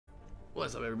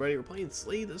What's up, everybody? We're playing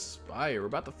Slay the Spire. We're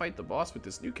about to fight the boss with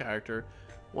this new character.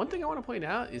 One thing I want to point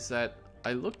out is that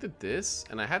I looked at this,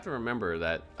 and I have to remember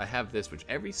that I have this, which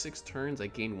every 6 turns I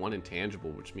gain 1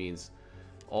 intangible, which means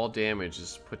all damage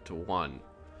is put to 1.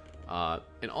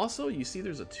 And also, you see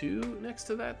there's a 2 next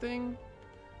to that thing,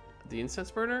 the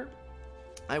incense burner.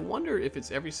 I wonder if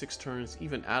it's every 6 turns,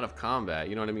 even out of combat.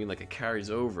 You know what I mean? Like it carries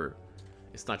over.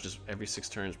 It's not just every 6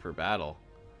 turns per battle,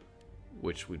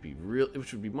 which would be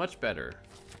much better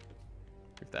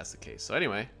if that's the case. So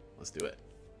anyway, let's do it.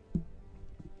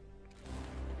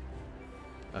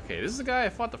 Okay, this is the guy I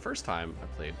fought the first time I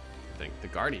played, I think, the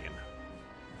Guardian.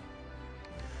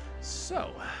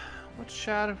 So, what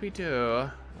shall we do?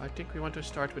 I think we want to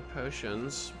start with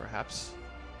potions, perhaps.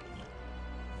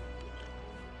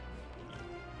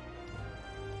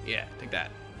 Yeah, take that.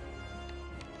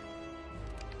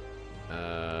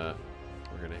 We're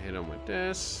gonna hit him with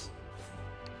this.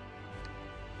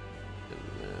 And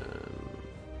then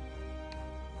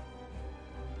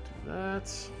do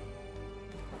that.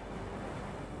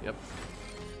 Yep.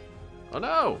 Oh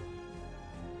no!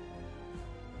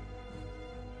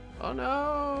 Oh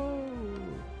no!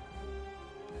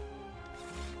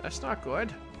 That's not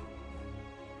good.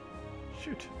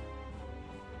 Shoot.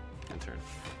 End turn.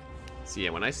 See, yeah,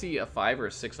 when I see a 5 or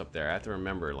a 6 up there, I have to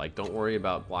remember, like, don't worry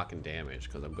about blocking damage,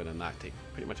 because I'm gonna not take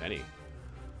pretty much any.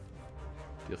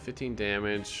 Deal 15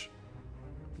 damage.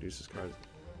 Reduces cards.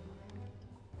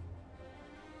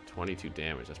 22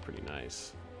 damage, that's pretty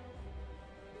nice.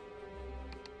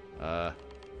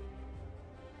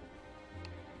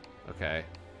 Okay.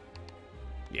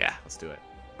 Yeah, let's do it.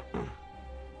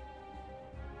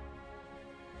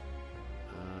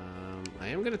 I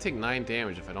am gonna take 9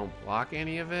 damage if I don't block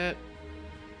any of it,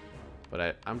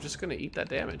 but I'm just gonna eat that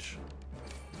damage.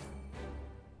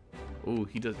 Ooh,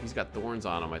 he's got thorns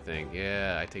on him, I think.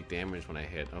 Yeah, I take damage when I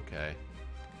hit. Okay.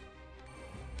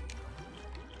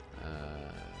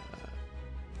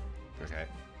 Okay.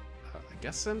 I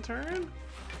guess in turn?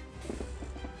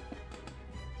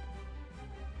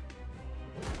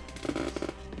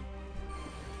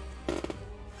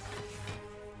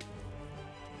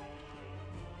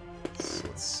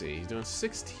 Let's see. He's doing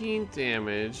 16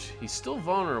 damage. He's still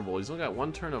vulnerable. He's only got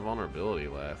 1 turn of vulnerability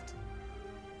left.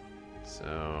 So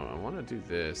I want to do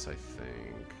this, I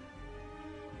think.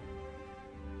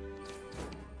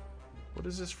 What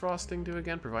does this frosting do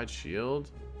again? Provide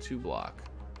shield, 2 block.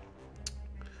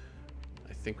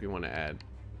 I think we want to add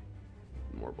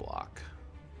more block.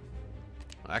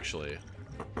 Actually,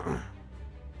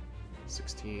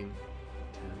 16,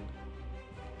 10,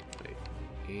 wait,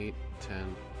 8,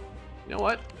 10. You know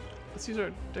what? Let's use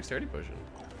our dexterity potion.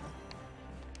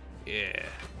 Yeah.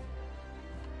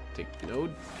 Take no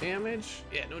damage?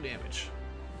 Yeah, no damage.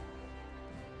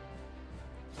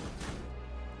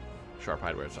 Sharp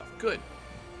hide wears off. Good.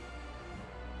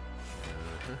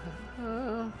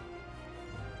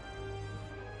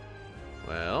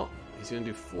 Well, he's gonna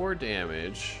do 4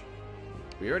 damage.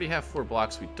 We already have 4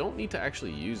 blocks. We don't need to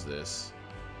actually use this.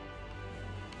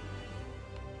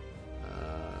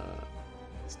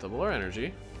 Let's double our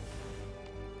energy.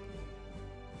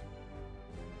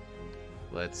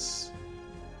 Let's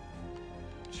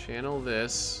channel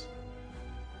this.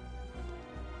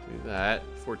 Do that.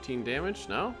 14 damage?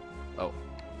 No? Oh.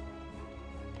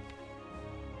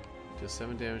 Just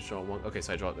 7 damage, draw 1. Okay,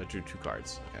 so I drew 2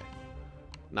 cards. Okay.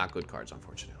 Not good cards,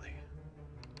 unfortunately.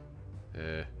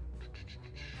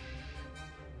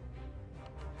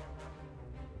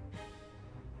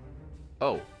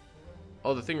 Oh.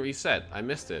 Oh, the thing reset. I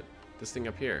missed it. This thing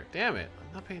up here. Damn it.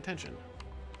 I'm not paying attention.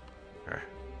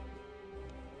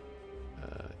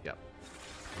 Yep.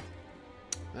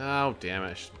 Oh, damn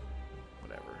it.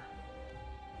 Whatever.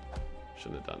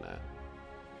 Shouldn't have done that.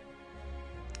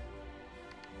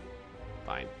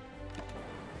 Fine.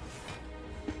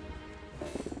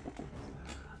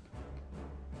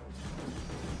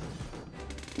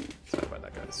 Sorry about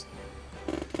that, guys.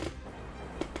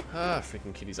 Ah,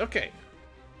 freaking kitties. Okay.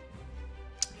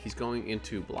 He's going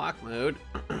into block mode.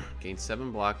 Gain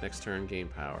 7 block next turn, gain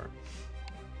power.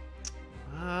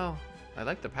 Well, I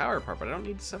like the power part, but I don't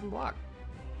need 7 block.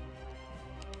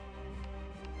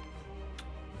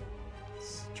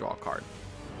 Let's draw a card.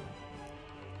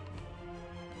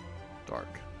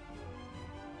 Dark.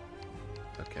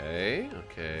 Okay,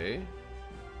 okay.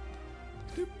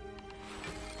 Doop.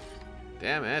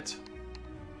 Damn it.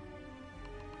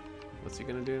 What's he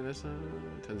gonna do in this?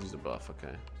 Tends to use a buff,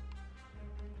 okay.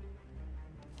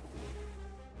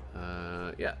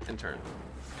 Yeah, in turn.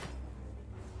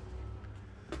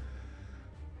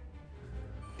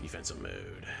 Defensive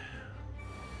mode.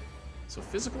 So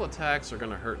physical attacks are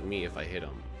gonna hurt me if I hit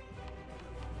him.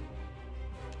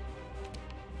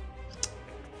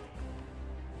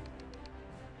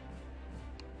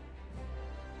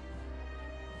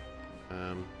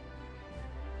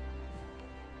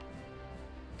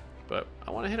 But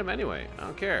I want to hit him anyway. I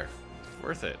don't care.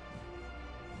 Worth it.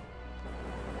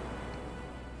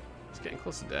 He's getting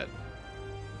close to dead.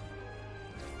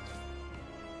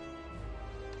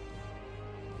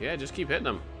 Yeah, just keep hitting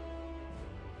him.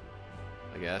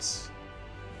 I guess.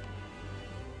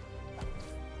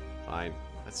 Fine.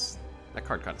 That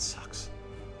card kind of sucks.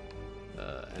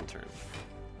 End turn.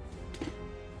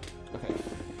 Okay.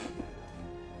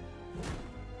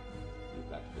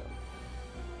 Back to go.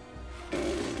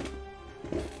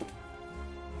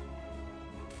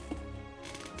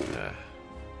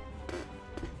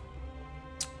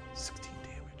 16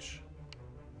 damage.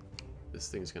 This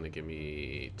thing's gonna give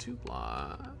me 2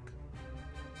 block.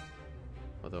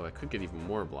 Although I could get even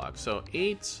more block. So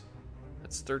 8,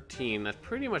 that's 13. That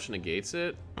pretty much negates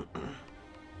it.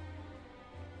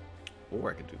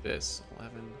 Or I could do this.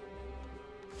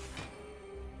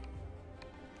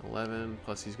 11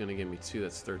 plus he's gonna give me 2,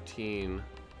 that's 13.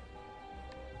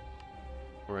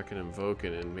 Or I can invoke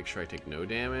it and make sure I take no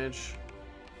damage.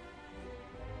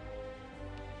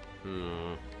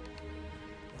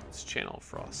 Let's channel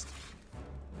Frost.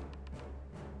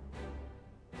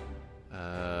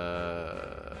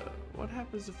 What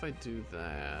happens if I do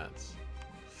that?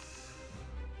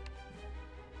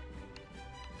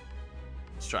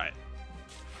 Let's try it.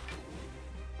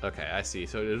 Okay, I see.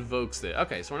 So it invokes it.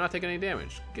 Okay, so we're not taking any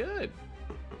damage. Good.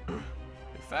 In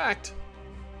fact,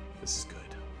 this is good.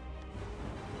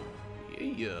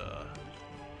 Yeah.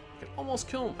 I can almost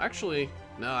kill him. Actually,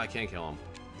 no, I can't kill him.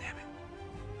 Damn it.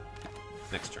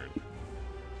 Next turn.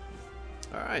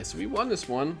 Alright, so we won this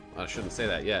one. I shouldn't say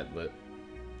that yet, but...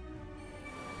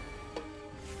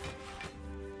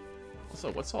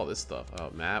 Also, what's all this stuff?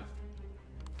 Oh, map.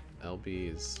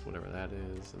 LB is whatever that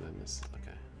is, and then this...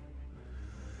 Okay.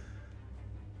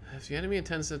 If the enemy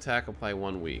intends to attack, apply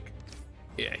 1 week.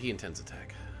 Yeah, he intends to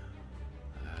attack.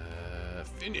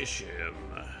 Finish him.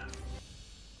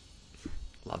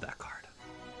 Love that card.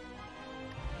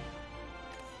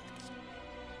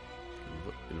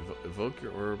 Evoke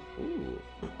your orb. Ooh.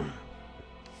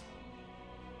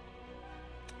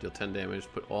 Deal 10 damage.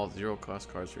 Put all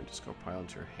 0-cost cards from your discard pile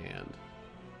into your hand.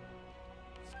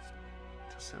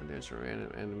 Deal 7 damage to a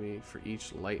random enemy for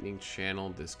each lightning channel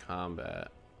this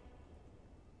combat.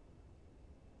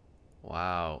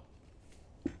 Wow.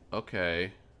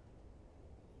 Okay.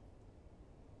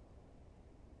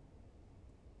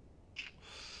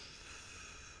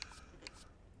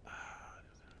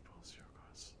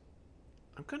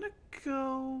 I'm gonna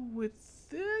go with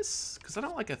this because I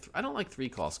don't like I don't like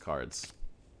 3-cost cards.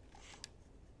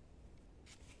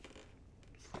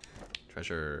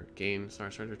 Treasure gain,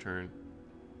 start your turn.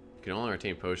 You can only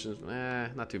retain potions.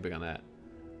 Not too big on that.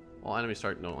 All enemies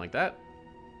don't like that.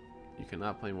 You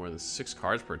cannot play more than 6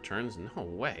 cards per turn. No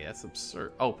way, that's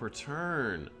absurd. Oh, per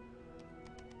turn.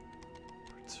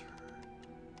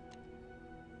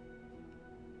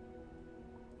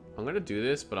 I'm gonna do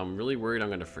this, but I'm really worried I'm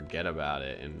gonna forget about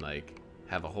it and like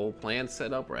have a whole plan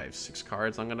set up where I have 6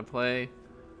 cards I'm gonna play.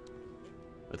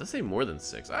 It does say more than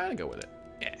 6. I gotta go with it.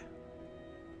 Yeah.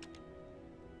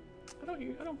 I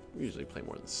don't usually play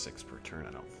more than 6 per turn.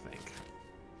 I don't think.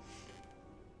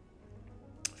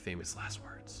 Famous last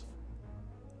words.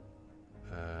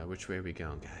 Which way are we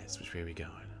going, guys? Which way are we going?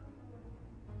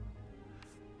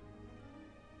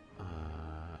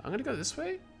 I'm gonna go this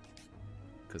way.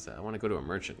 Because I want to go to a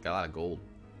merchant. Got a lot of gold.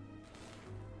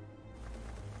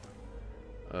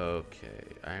 Okay.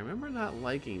 I remember not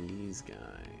liking these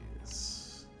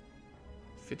guys.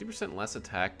 50% less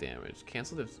attack damage.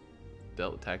 Cancel if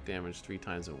dealt attack damage 3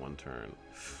 times in 1 turn.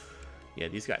 Yeah,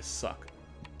 these guys suck.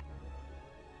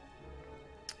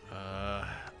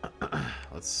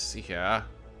 Let's see here.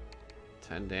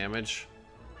 10 damage.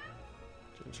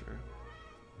 Ginger.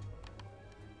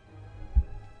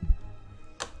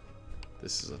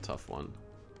 This is a tough one.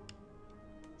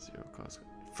 0 cost.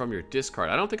 From your discard.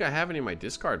 I don't think I have any in my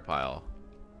discard pile.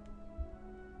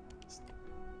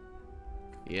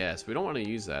 Yes, we don't want to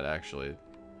use that actually.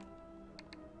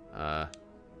 That.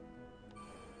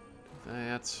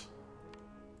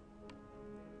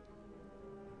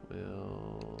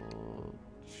 Will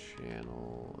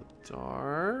channel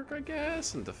dark, I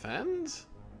guess, and defend.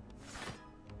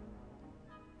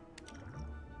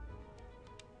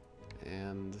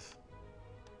 And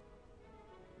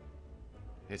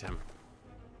hit him.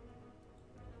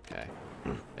 Okay.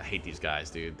 I hate these guys,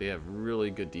 dude. They have really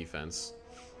good defense.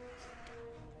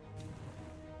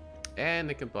 And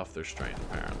they can buff their strength,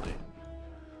 apparently.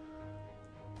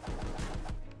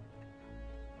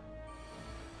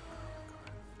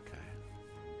 Okay.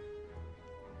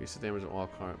 Increase the damage of all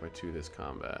cards by 2 this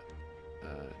combat.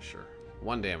 Sure.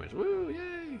 1 damage. Woo,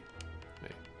 yay!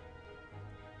 Wait.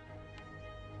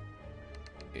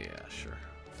 Yeah, sure.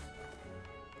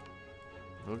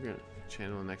 We're gonna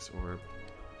channel the next orb.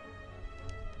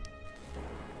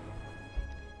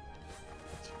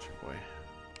 That's your boy.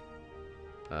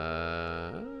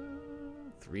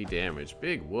 3 damage.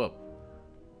 Big whoop.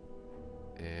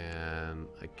 And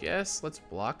I guess let's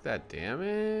block that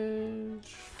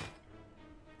damage.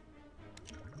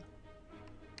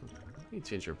 Let me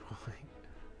change your point.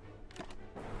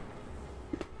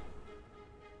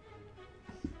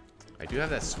 I do have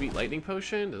that sweet lightning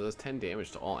potion that does 10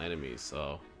 damage to all enemies,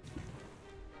 so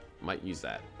might use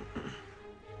that.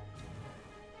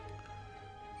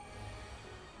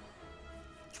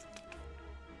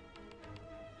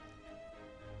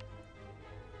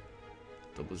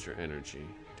 Doubles your energy.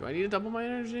 Do I need to double my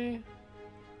energy?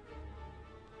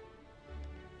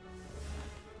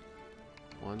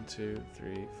 1, 2,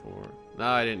 3, 4. No,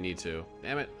 I didn't need to.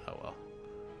 Damn it. Oh well.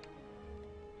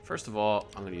 First of all,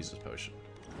 I'm gonna use this potion.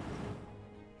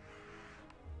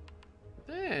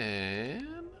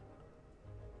 Then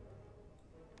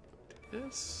do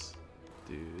this.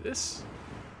 Do this.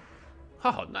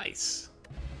 Oh, nice.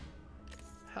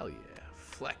 Hell yeah.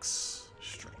 Flex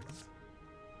strength.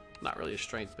 Not really a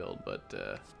strength build, but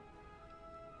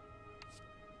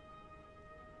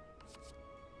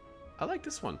I like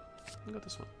this one. I got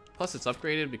this one. Plus, it's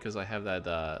upgraded because I have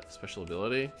that special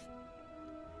ability.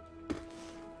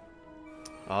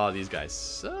 Oh, these guys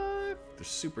suck. They're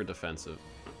super defensive.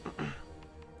 I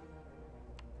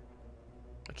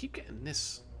keep getting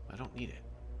this. I don't need it.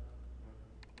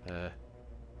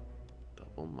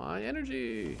 Double my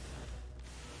energy.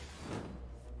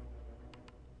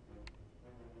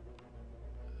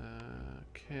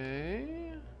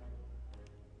 Okay.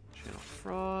 Channel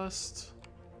Frost.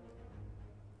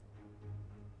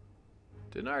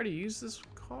 Didn't I already use this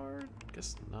card?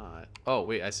 Guess not. Oh,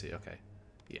 wait, I see. Okay.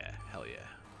 Yeah, hell yeah.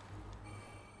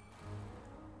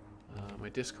 My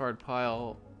discard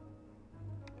pile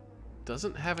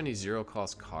doesn't have any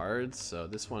 0-cost cards, so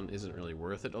this one isn't really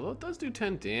worth it, although it does do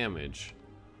 10 damage.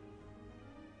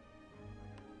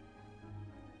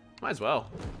 Might as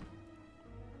well.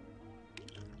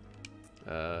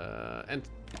 And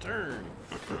turn.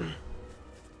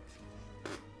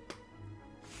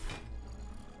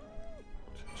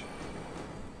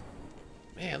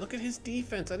 Man, look at his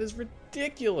defense. That is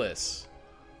ridiculous.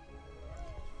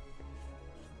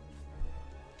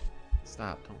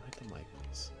 Stop. Don't hit the mic,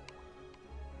 please.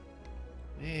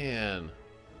 Man.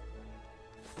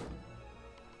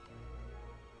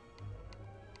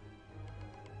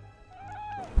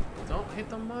 Don't hit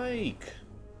the mic.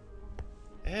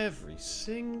 Every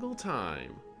single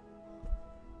time.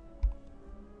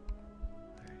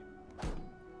 Alright.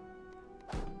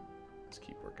 Let's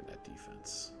keep working that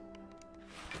defense.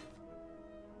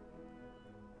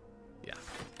 Yeah.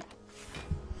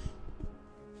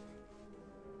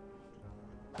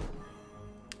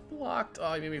 Blocked.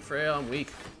 Oh, you made me frail. I'm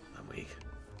weak. I'm weak.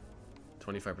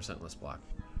 25% less block.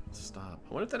 Stop.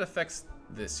 I wonder if that affects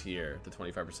this here. The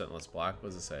 25% less block. What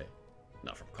does it say?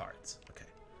 Not from cards. Okay.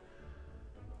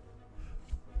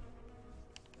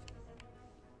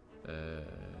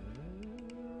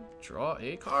 Draw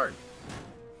a card.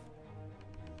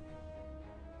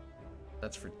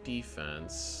 That's for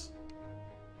defense.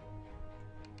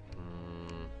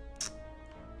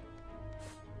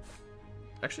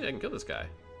 Actually, I can kill this guy.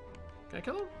 Can I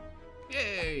kill him?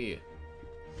 Yay!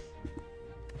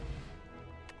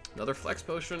 Another flex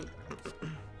potion.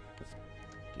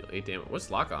 Deal 8 damage.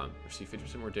 What's lock on? Receive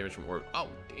 50% more damage from orb. Oh,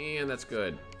 damn, that's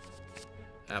good.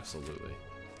 Absolutely.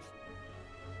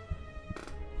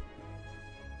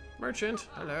 Merchant,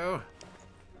 hello.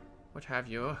 What have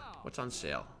you? What's on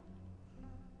sale?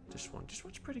 This one's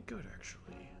pretty good,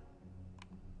 actually.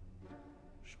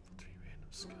 Shuffle 3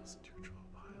 random skills into your draw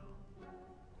pile.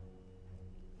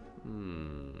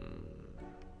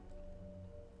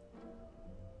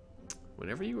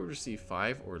 Whenever you receive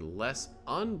 5 or less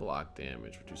unblocked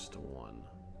damage, reduces to 1.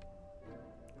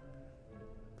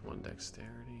 1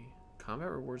 dexterity.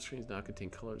 Combat reward screens now contain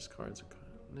colors, cards, or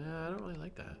nah, I don't really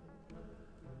like that.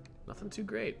 Nothing too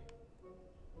great.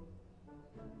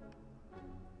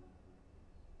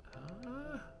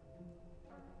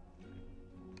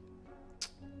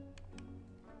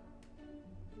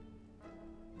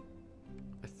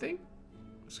 I think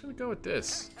I'm just gonna go with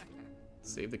this.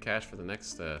 Save the cash for the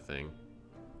next thing.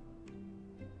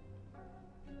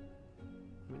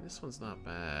 I mean, this one's not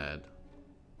bad.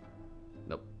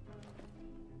 Nope.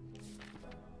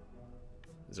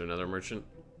 Is there another merchant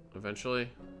eventually?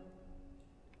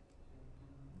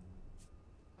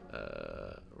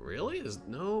 Really? There's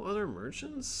no other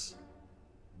merchants?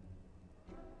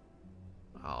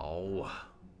 Oh.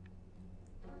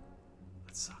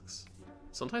 That sucks.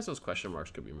 Sometimes those question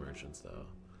marks could be merchants, though.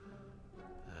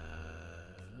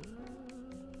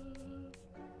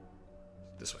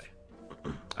 This way.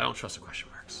 I don't trust the question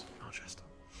marks. I don't trust them.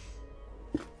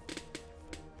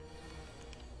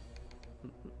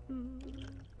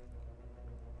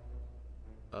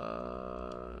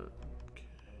 Okay.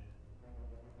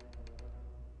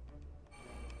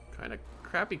 Kind of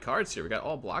crappy cards here. We got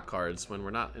all block cards when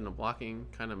we're not in a blocking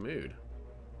kind of mood.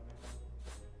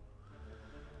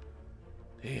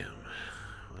 Damn.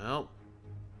 Well,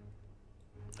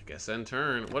 I guess end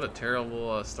turn. What a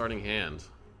terrible starting hand.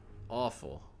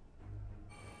 Awful.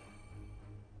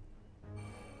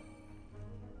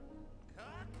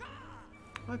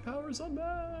 My power is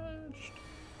unmatched.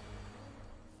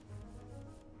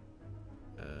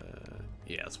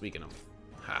 Yeah, let's weaken him.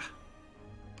 Ha.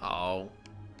 Oh.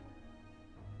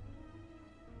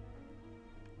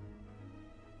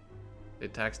 The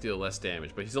attacks deal less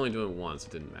damage, but he's only doing one, so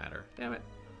it didn't matter. Damn it.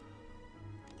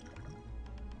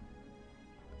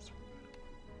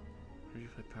 Where do you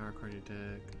play power card in your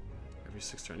deck? Every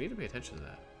 6 turns. I need to pay attention to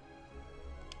that.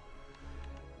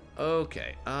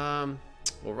 Okay.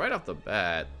 Well, right off the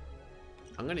bat,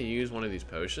 I'm gonna use one of these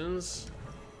potions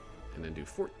and then do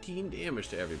 14 damage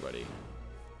to everybody.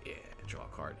 Yeah, draw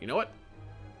a card. You know what?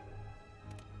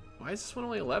 Why is this one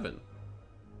only 11?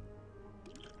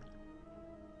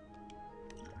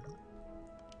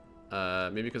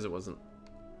 Maybe because it wasn't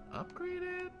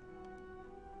upgraded?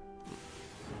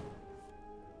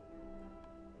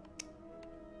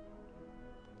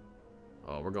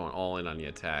 Oh, we're going all in on the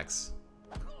attacks.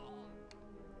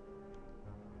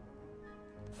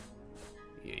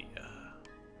 Yeah.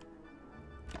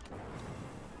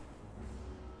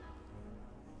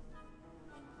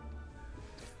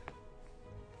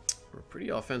 We're a pretty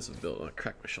offensive build. I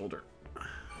cracked my shoulder.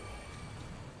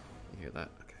 You hear that?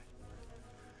 Okay.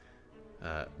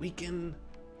 Weaken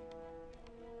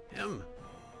him.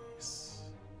 Yes.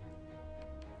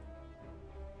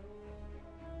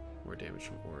 More damage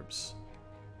from orbs.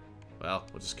 Well,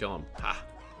 we'll just kill him. Ha!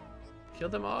 Kill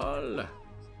them all!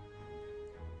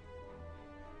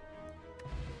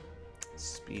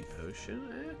 Speed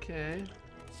potion, okay.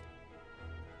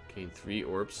 Gain 3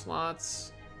 orb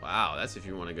slots. Wow, that's if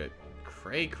you want to get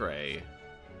cray-cray.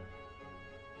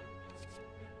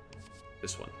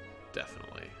 This one,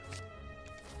 definitely.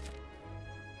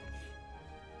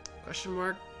 Question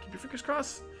mark, keep your fingers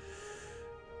crossed.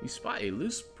 You spot a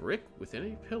loose brick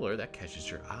within a pillar that catches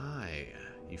your eye.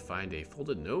 You find a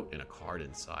folded note and a card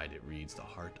inside. It reads, "The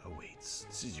heart awaits."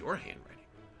 This is your handwriting.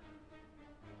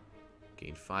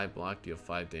 Gain 5 block, deal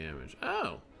 5 damage.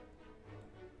 Oh!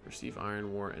 Receive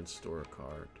Iron War and store a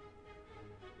card.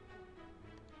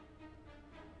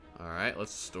 Alright,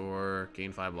 let's store,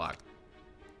 gain 5 block.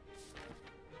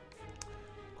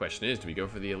 Question is, do we go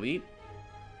for the elite?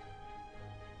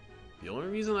 The only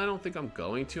reason I don't think I'm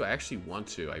going to, I actually want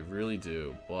to, I really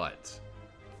do, but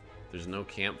there's no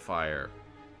campfire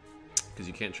because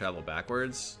you can't travel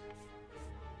backwards.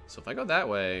 So if I go that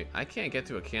way, I can't get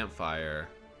to a campfire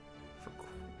for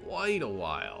quite a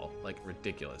while. Like,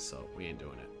 ridiculous, so we ain't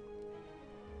doing it.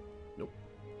 Nope.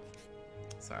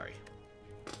 Sorry.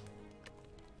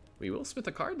 We will spit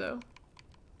the card, though. What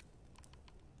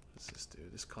does this do?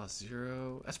 This costs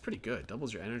 0. That's pretty good.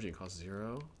 Doubles your energy and costs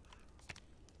 0.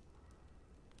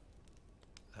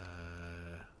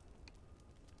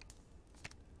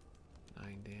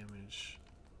 9 damage.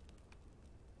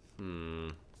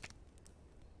 7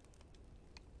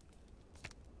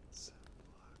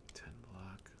 block, 10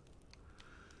 block.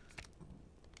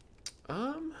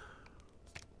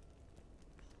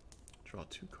 Draw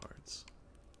 2 cards.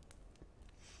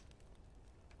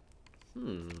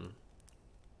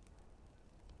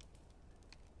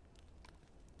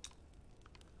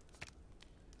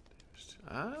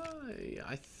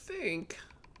 I think.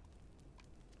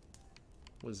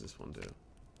 What does this one do?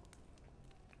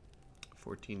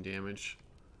 14 damage.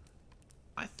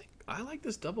 I think I like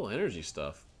this double energy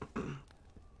stuff. 9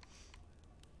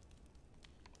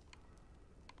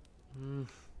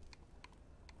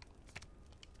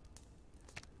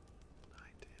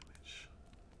 damage.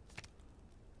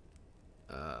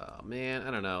 Man,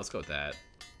 I don't know. Let's go with that.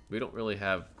 We don't really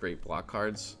have great block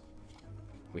cards.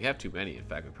 We have too many. In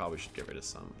fact, we probably should get rid of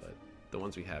some, but the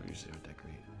ones we have usually don't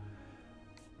decorate.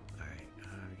 Alright,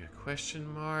 we got a question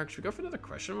mark. Should we go for another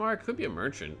question mark? Could be a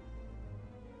merchant.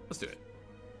 Let's do it.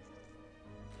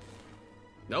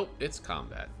 Nope, it's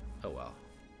combat. Oh well.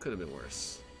 Could have been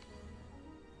worse.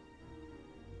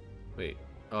 Wait.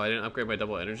 Oh, I didn't upgrade my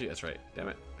double energy? That's right. Damn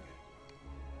it. Okay.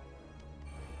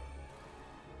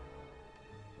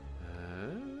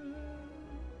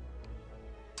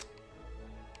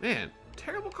 Man,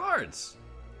 terrible cards.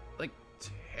 Like,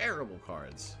 terrible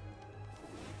cards.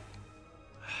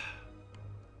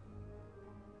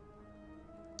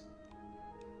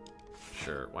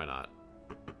 Sure, why not?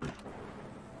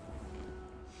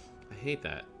 I hate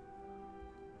that.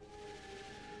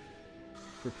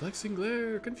 Perplexing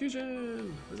glare,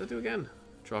 confusion. What does that do again?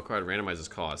 Draw a card, randomizes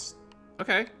cost.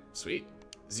 Okay, sweet.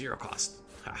 0 cost.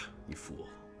 Ha, you fool.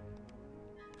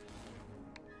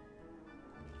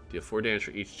 Deal 4 damage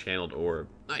for each channeled orb.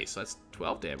 Nice, that's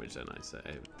 12 damage then, I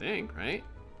think, right?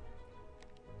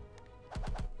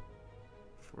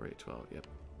 4, 8, 12, yep.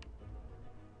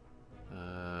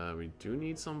 We do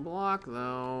need some block,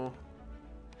 though.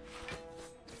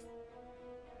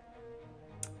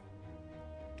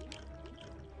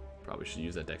 Probably should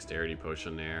use that dexterity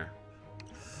potion there.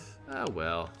 Oh,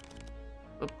 well.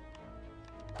 Oh.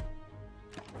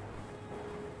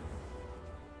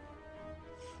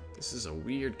 This is a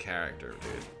weird character,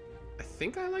 dude. I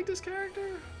think I like this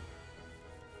character.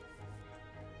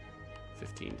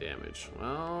 15 damage.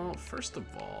 Well, first of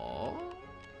all,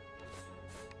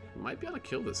 you might be able to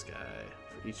kill this guy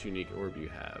for each unique orb you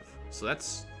have. So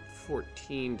that's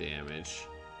 14 damage.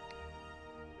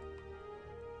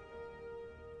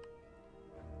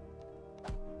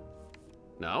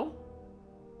 No?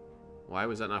 Why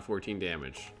was that not 14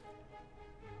 damage?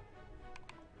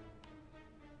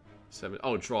 7.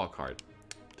 Oh, draw a card.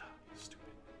 Stupid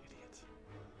idiot.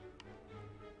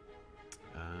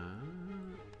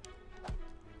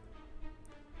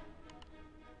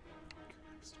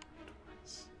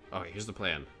 Okay, here's the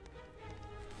plan.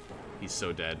 He's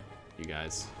so dead, you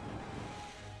guys.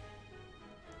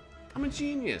 I'm a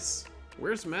genius.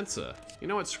 Where's Mensa? You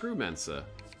know what? Screw Mensa.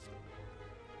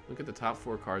 Look at the top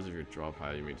 4 cards of your draw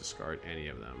pile. You may discard any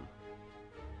of them.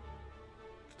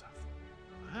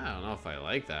 I don't know if I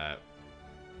like that.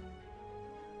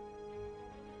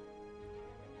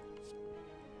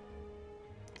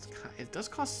 It does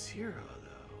cost 0, though.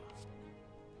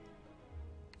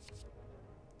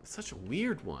 It's such a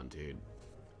weird one, dude.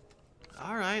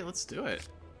 Alright, let's do it.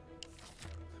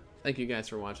 Thank you guys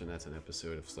for watching. That's an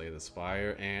episode of Slay the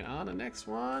Spire. And on the next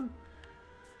one,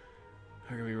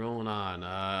 we're gonna be rolling on.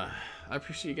 I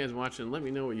appreciate you guys watching. Let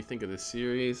me know what you think of this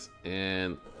series,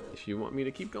 and if you want me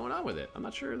to keep going on with it. I'm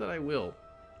not sure that I will.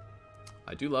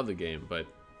 I do love the game, but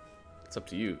it's up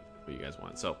to you what you guys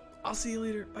want. So I'll see you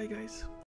later. Bye, guys.